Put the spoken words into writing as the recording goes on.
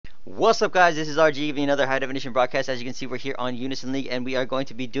What's up, guys? This is RG giving another high definition broadcast. As you can see, we're here on Unison League, and we are going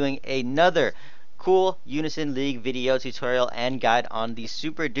to be doing another cool Unison League video tutorial and guide on the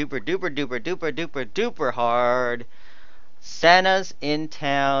super duper hard Santa's in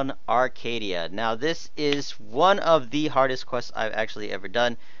Town Arcadia. Now, this is one of the hardest quests I've actually ever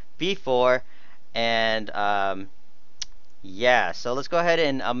done before, and yeah, so let's go ahead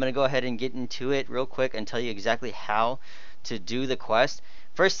and I'm gonna go ahead and get into it real quick and tell you exactly how to do the quest.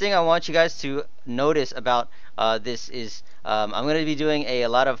 First thing I want you guys to notice about this is I'm going to be doing a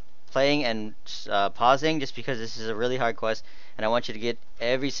lot of playing and pausing, just because this is a really hard quest, and I want you to get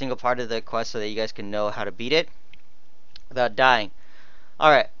every single part of the quest so that you guys can know how to beat it without dying.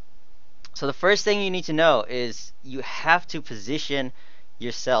 Alright, so the first thing you need to know is you have to position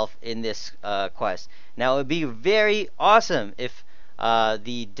yourself in this quest. Now, it would be very awesome if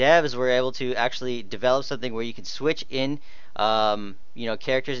the devs were able to actually develop something where you can switch in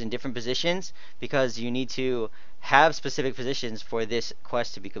characters in different positions, because you need to have specific positions for this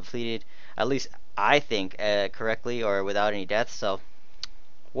quest to be completed, at least I think, correctly or without any deaths. So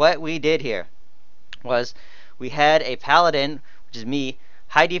what we did here was we had a paladin, which is me,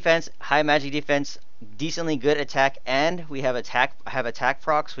 high defense, high magic defense, decently good attack, and we have attack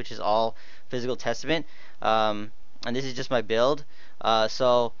procs, which is all physical testament, and this is just my build.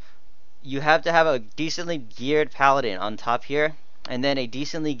 So you have to have a decently geared paladin on top here, and then a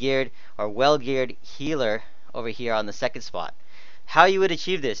decently geared or well geared healer over here on the second spot. How you would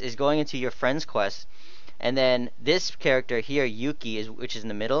achieve this is going into your friend's quest, and then this character here, Yuki, which is in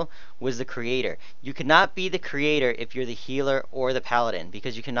the middle, was the creator. You cannot be the creator if you're the healer or the paladin,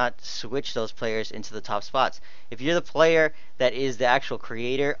 because you cannot switch those players into the top spots. If you're the player that is the actual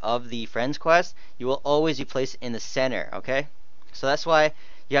creator of the friend's quest, you will always be placed in the center, okay? So that's why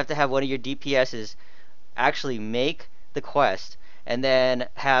you have to have one of your DPSs actually make the quest, and then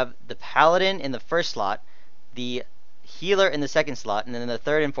have the paladin in the first slot, the healer in the second slot, and then the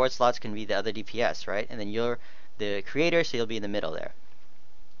third and fourth slots can be the other DPS, right? And then you're the creator, so you'll be in the middle there.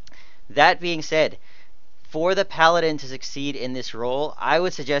 That being said, for the paladin to succeed in this role, I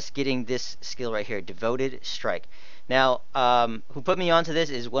would suggest getting this skill right here, Devoted Strike. Now, who put me onto this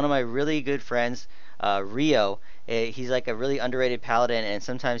is one of my really good friends, Rio. He's like a really underrated paladin, and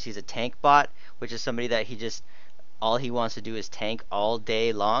sometimes he's a tank bot, which is somebody that all he wants to do is tank all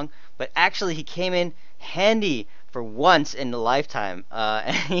day long. But actually, he came in handy for once in a lifetime.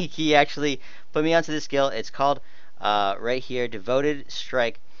 And he actually put me onto this skill. It's called right here, Devoted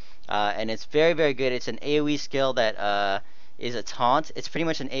Strike, and it's very good. It's an AoE skill that is a taunt. It's pretty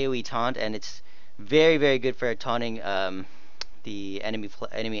much an AoE taunt, and it's very good for taunting the enemy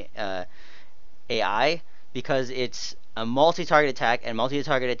AI, because it's a multi-target attack, and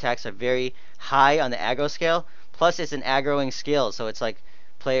multi-target attacks are very high on the aggro scale. Plus, it's an aggroing skill, so it's like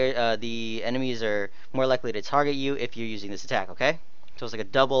the enemies are more likely to target you if you're using this attack. Okay, so it's like a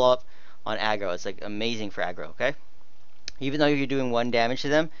double up on aggro. It's like amazing for aggro. Okay, even though you're doing 1 damage to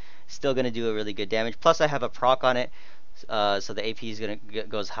them, it's still gonna do a really good damage. Plus, I have a proc on it, so the AP is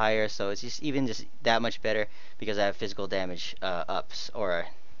goes higher. So it's just that much better, because I have physical damage ups, or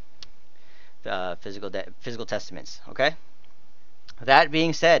physical testaments. Okay, that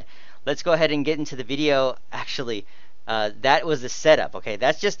being said, let's go ahead and get into the video. Actually, that was the setup. Okay,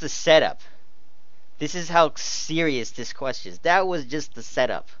 that's just the setup. This is how serious this quest is. That was just the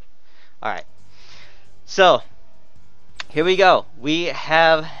setup. Alright, so here we go. We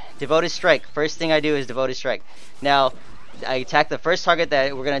have Devoted Strike. First thing I do is Devoted Strike. Now, I attack the first target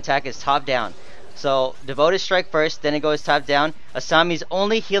that we're going to attack is top down. So, Devoted Strike first, then it goes top down. Asami's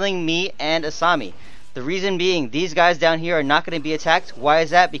only healing me and Asami. The reason being, these guys down here are not going to be attacked. Why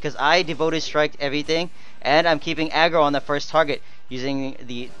is that? Because I Devoted Striked everything, and I'm keeping aggro on the first target using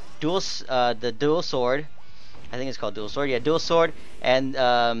the dual sword. I think it's called dual sword. Yeah, dual sword and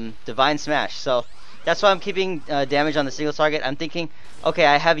Divine Smash. So that's why I'm keeping damage on the single target. I'm thinking, okay,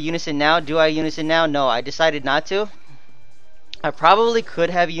 I have Unison now. Do I Unison now? No, I decided not to. I probably could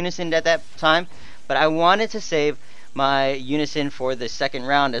have Unison at that time, but I wanted to save my Unison for the second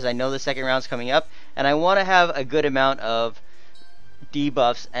round, as I know the second round's coming up, and I want to have a good amount of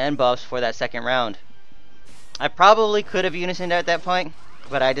debuffs and buffs for that second round. I probably could have Unison at that point,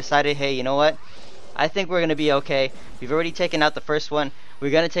 but I decided, hey, you know what? I think we're going to be okay. We've already taken out the first one.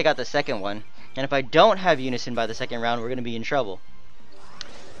 We're going to take out the second one. And if I don't have Unison by the second round, we're going to be in trouble.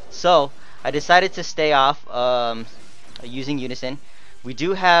 So, I decided to stay off using Unison. We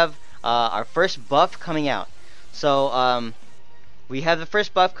do have our first buff coming out. So, we have the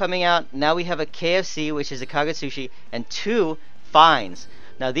first buff coming out. Now we have a KFC, which is a Kagetsushi, and 2 fines.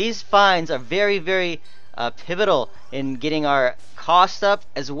 Now, these fines are very pivotal in getting our cost up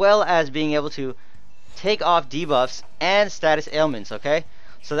as well as being able to take off debuffs and status ailments, okay?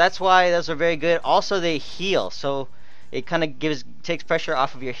 So that's why those are very good. Also, they heal, so it kind of takes pressure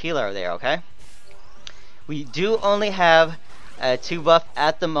off of your healer there, okay? We do only have a 2 buff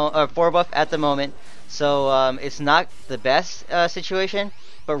at the or 4 buff at the moment, so it's not the best situation.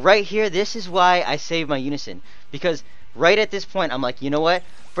 But right here, this is why I save my Unison, because right at this point, I'm like, you know what?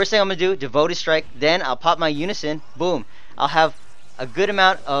 First thing I'm gonna do, Devoted Strike. Then I'll pop my Unison. Boom! I'll have a good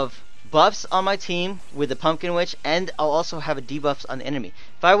amount of buffs on my team with the Pumpkin Witch, and I'll also have a debuffs on the enemy.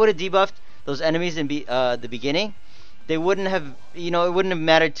 If I would have debuffed those enemies in the beginning, they wouldn't have, it wouldn't have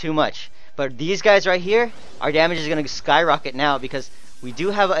mattered too much. But these guys right here, our damage is going to skyrocket now because we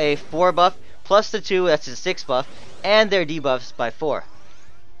do have a 4 buff plus the 2, that's a 6 buff, and their debuffs by 4.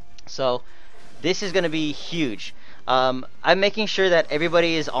 So this is going to be huge. I'm making sure that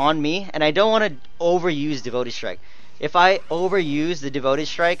everybody is on me, and I don't want to overuse Devoted Strike. If I overuse the Devoted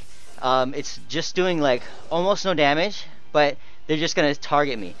Strike, it's just doing like almost no damage, but they're just gonna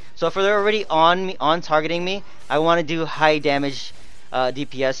target me. So if they're already on targeting me, I want to do high damage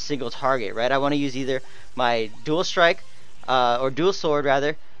DPS single target, right? I want to use either my dual strike or dual sword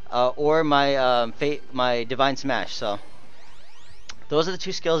rather, or my divine smash. So those are the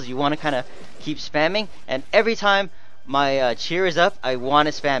 2 skills you want to kind of keep spamming, and every time my cheer is up, I want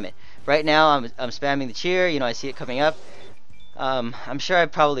to spam it. Right now I'm spamming the cheer, I see it coming up. I'm sure I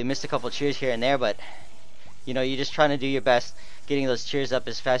probably missed a couple cheers here and there, but you're just trying to do your best getting those cheers up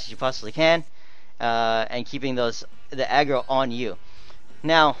as fast as you possibly can, and keeping the aggro on you.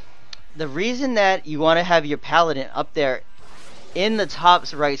 Now, the reason that you want to have your paladin up there in the top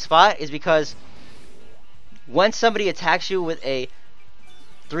right spot is because once somebody attacks you with a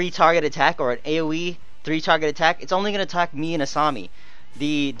 3-target attack or an AoE 3-target attack, it's only going to attack me and Asami.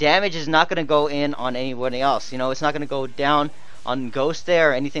 The damage is not going to go in on anybody else. It's not going to go down on Ghost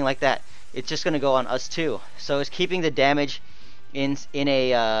there or anything like that. It's just going to go on us too. So it's keeping the damage in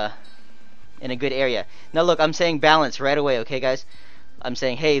a good area. Now look, I'm saying balance right away, okay guys? I'm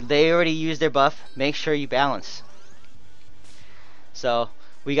saying, hey, they already used their buff. Make sure you balance. So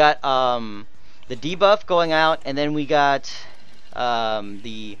we got the debuff going out, and then we got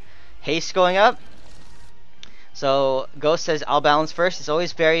the haste going up. So Ghost says I'll balance first. It's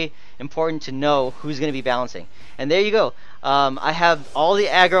always very important to know who's going to be balancing. And there you go. I have all the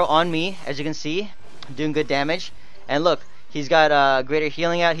aggro on me, as you can see. I'm doing good damage. And look, he's got greater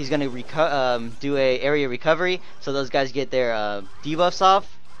healing out. He's going to do a area recovery, so those guys get their debuffs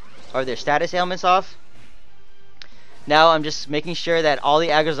off, or their status ailments off. Now I'm just making sure that all the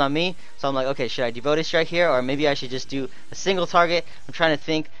aggro's on me. So I'm like, okay, should I Devoted Strike here, or maybe I should just do a single target? I'm trying to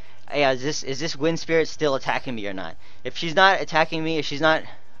think. Yeah, is this Wind Spirit still attacking me or not? If she's not attacking me, if she's not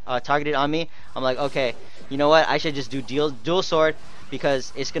targeted on me, I'm like, okay, you know what? I should just do dual sword,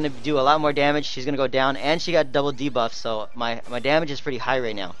 because it's gonna do a lot more damage. She's gonna go down, and she got double debuff, so my damage is pretty high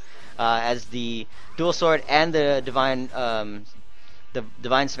right now, as the dual sword and the divine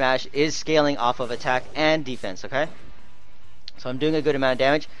smash is scaling off of attack and defense. Okay, so I'm doing a good amount of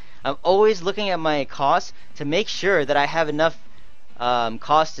damage. I'm always looking at my costs to make sure that I have enough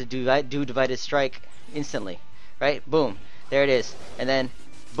cost to do Divided Strike instantly, right? Boom, there it is, and then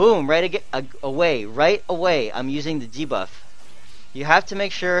boom, right away I'm using the debuff. You have to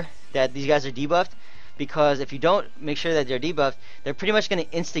make sure that these guys are debuffed, because if you don't make sure that they're debuffed, they're pretty much going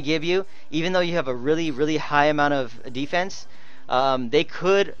to insta-give you, even though you have a really high amount of defense. They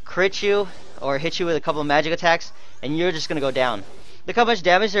could crit you or hit you with a couple of magic attacks, and you're just going to go down. Look how much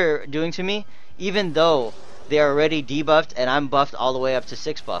damage they're doing to me, even though they are already debuffed and I'm buffed all the way up to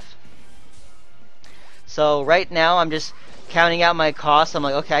 6 buff. So right now I'm just counting out my costs. I'm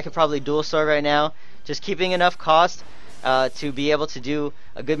like, okay, I could probably dual sword right now, just keeping enough cost to be able to do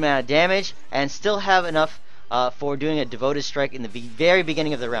a good amount of damage and still have enough for doing a Devoted Strike in the very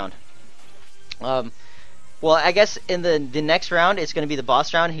beginning of the round. Well, I guess in the next round it's going to be the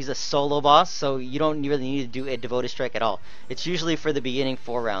boss round. He's a solo boss, so you don't really need to do a Devoted Strike at all. It's usually for the beginning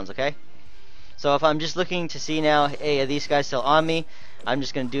 4 rounds, okay? So if I'm just looking to see now, hey, are these guys still on me? I'm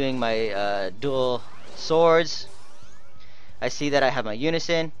just going to doing my dual swords. I see that I have my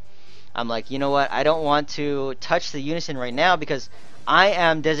Unison. I'm like, you know what? I don't want to touch the Unison right now, because I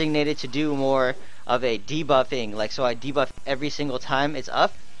am designated to do more of a debuffing. Like, so I debuff every single time it's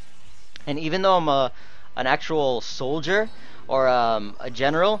up. And even though I'm an actual soldier or a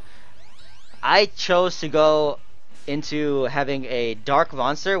general, I chose to go into having a dark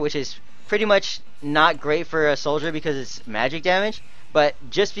monster, which is pretty much not great for a soldier because it's magic damage, but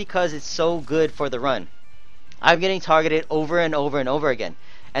just because it's so good for the run. I'm getting targeted over and over and over again.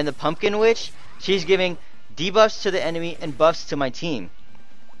 And the Pumpkin Witch, she's giving debuffs to the enemy and buffs to my team.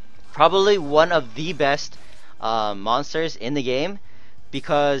 Probably one of the best monsters in the game,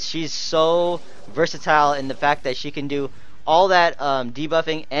 because she's so versatile in the fact that she can do all that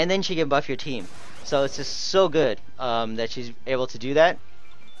debuffing, and then she can buff your team. So it's just so good that she's able to do that.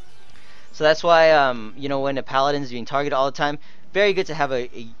 So that's why you know, when a paladin is being targeted all the time, very good to have a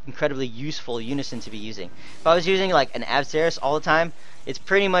incredibly useful Unison to be using. If I was using like an Abceres all the time, it's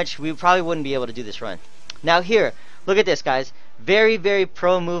pretty much, we probably wouldn't be able to do this run. Now here, look at this, guys. Very, very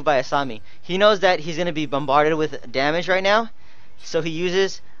pro move by Asami. He knows that he's going to be bombarded with damage right now, so he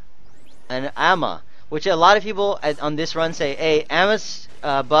uses an Amma, which a lot of people on this run say, hey, Amma's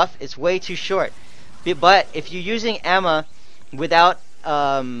buff is way too short. But if you're using Amma without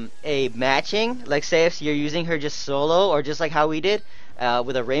a matching, like say if you're using her just solo, or just like how we did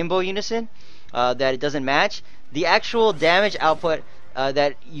with a rainbow Unison, that it doesn't match, the actual damage output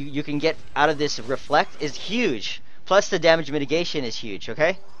that you can get out of this reflect is huge. Plus the damage mitigation is huge,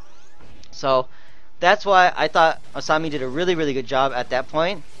 okay? So that's why I thought Asami did a really, really good job at that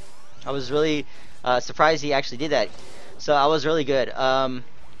point. I was really surprised he actually did that. So I was really good.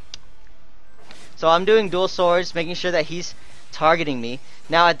 So I'm doing dual swords, making sure that he's targeting me.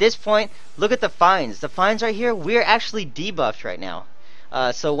 Now at this point, look at the fines. The fines right here, we're actually debuffed right now.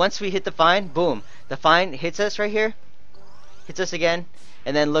 So once we hit the fine, boom, the fine hits us right here, hits us again,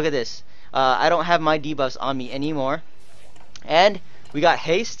 and then look at this. I don't have my debuffs on me anymore, and we got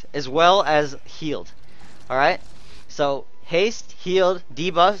haste as well as healed. Alright, so haste, healed,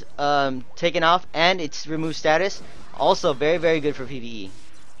 debuff taken off, and it's removed status. Also very, very good for PvE.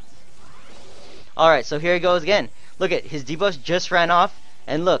 Alright, so here he goes again. Look at his debuffs just ran off,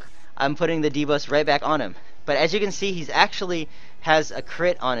 and look, I'm putting the debuffs right back on him. But as you can see, he's actually has a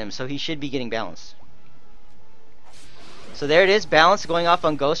crit on him, so he should be getting balanced. So there it is, balance going off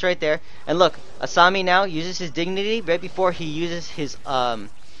on Ghost right there. And look, Asami now uses his dignity right before he uses his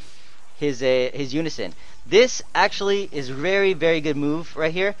Unison. This actually is very, very good move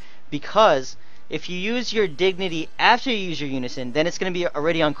right here, because if you use your dignity after you use your Unison, then it's going to be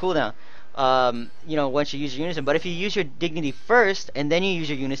already on cooldown. You know, once you use your Unison. But if you use your dignity first and then you use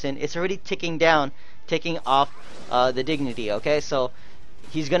your Unison, it's already ticking down, taking off the dignity. Okay, so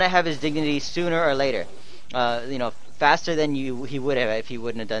he's gonna have his dignity sooner or later. You know, faster than he would have if he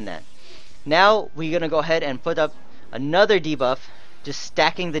wouldn't have done that. Now we're gonna go ahead and put up another debuff, just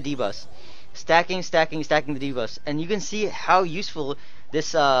stacking the debuffs, stacking the debuffs, and you can see how useful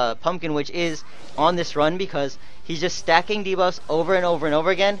this Pumpkin Witch is on this run, because he's just stacking debuffs over and over and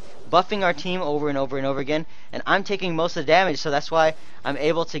over again, buffing our team over and over and over again, and I'm taking most of the damage, so that's why I'm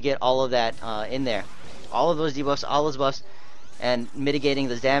able to get all of that in there. All of those debuffs, all those buffs, and mitigating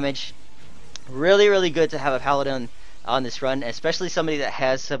the damage. Really, really good to have a Paladin on this run, especially somebody that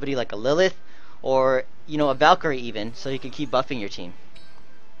has somebody like a Lilith, or, you know, a Valkyrie even, so you can keep buffing your team.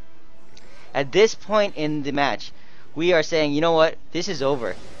 At this point in the match, we are saying, you know what, this is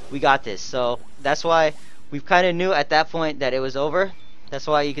over. We got this. So that's why we kind of knew at that point that it was over. That's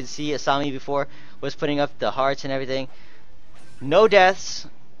why you can see Asami before was putting up the hearts and everything. No deaths,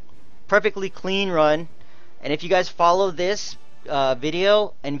 perfectly clean run. And if you guys follow this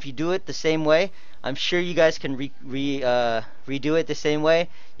video, and if you do it the same way, I'm sure you guys can redo it the same way.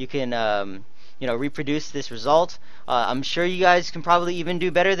 You can you know, reproduce this result. I'm sure you guys can probably even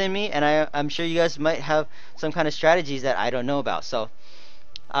do better than me, and I'm sure you guys might have some kind of strategies that I don't know about. So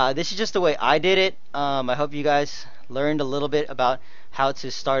this is just the way I did it. I hope you guys learned a little bit about how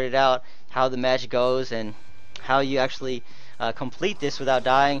to start it out, how the match goes, and how you actually complete this without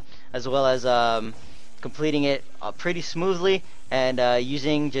dying, as well as completing it pretty smoothly, and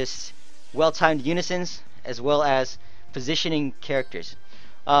using just well-timed unisons, as well as positioning characters.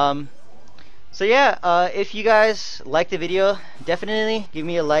 So yeah, if you guys like the video, definitely give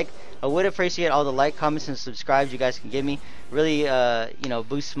me a like. I would appreciate all the like, comments, and subscribes you guys can give me. Really, you know,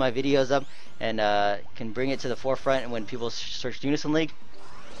 boosts my videos up, and can bring it to the forefront when people search Unison League.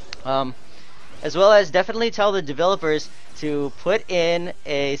 As well as definitely tell the developers to put in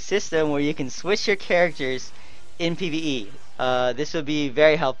a system where you can switch your characters in PvE. This would be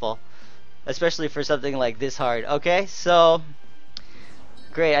very helpful, especially for something like this hard. Okay, so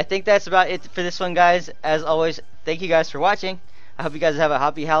great. I think that's about it for this one, guys. As always, thank you guys for watching. I hope you guys have a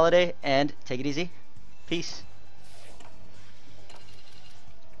happy holiday, and take it easy. Peace.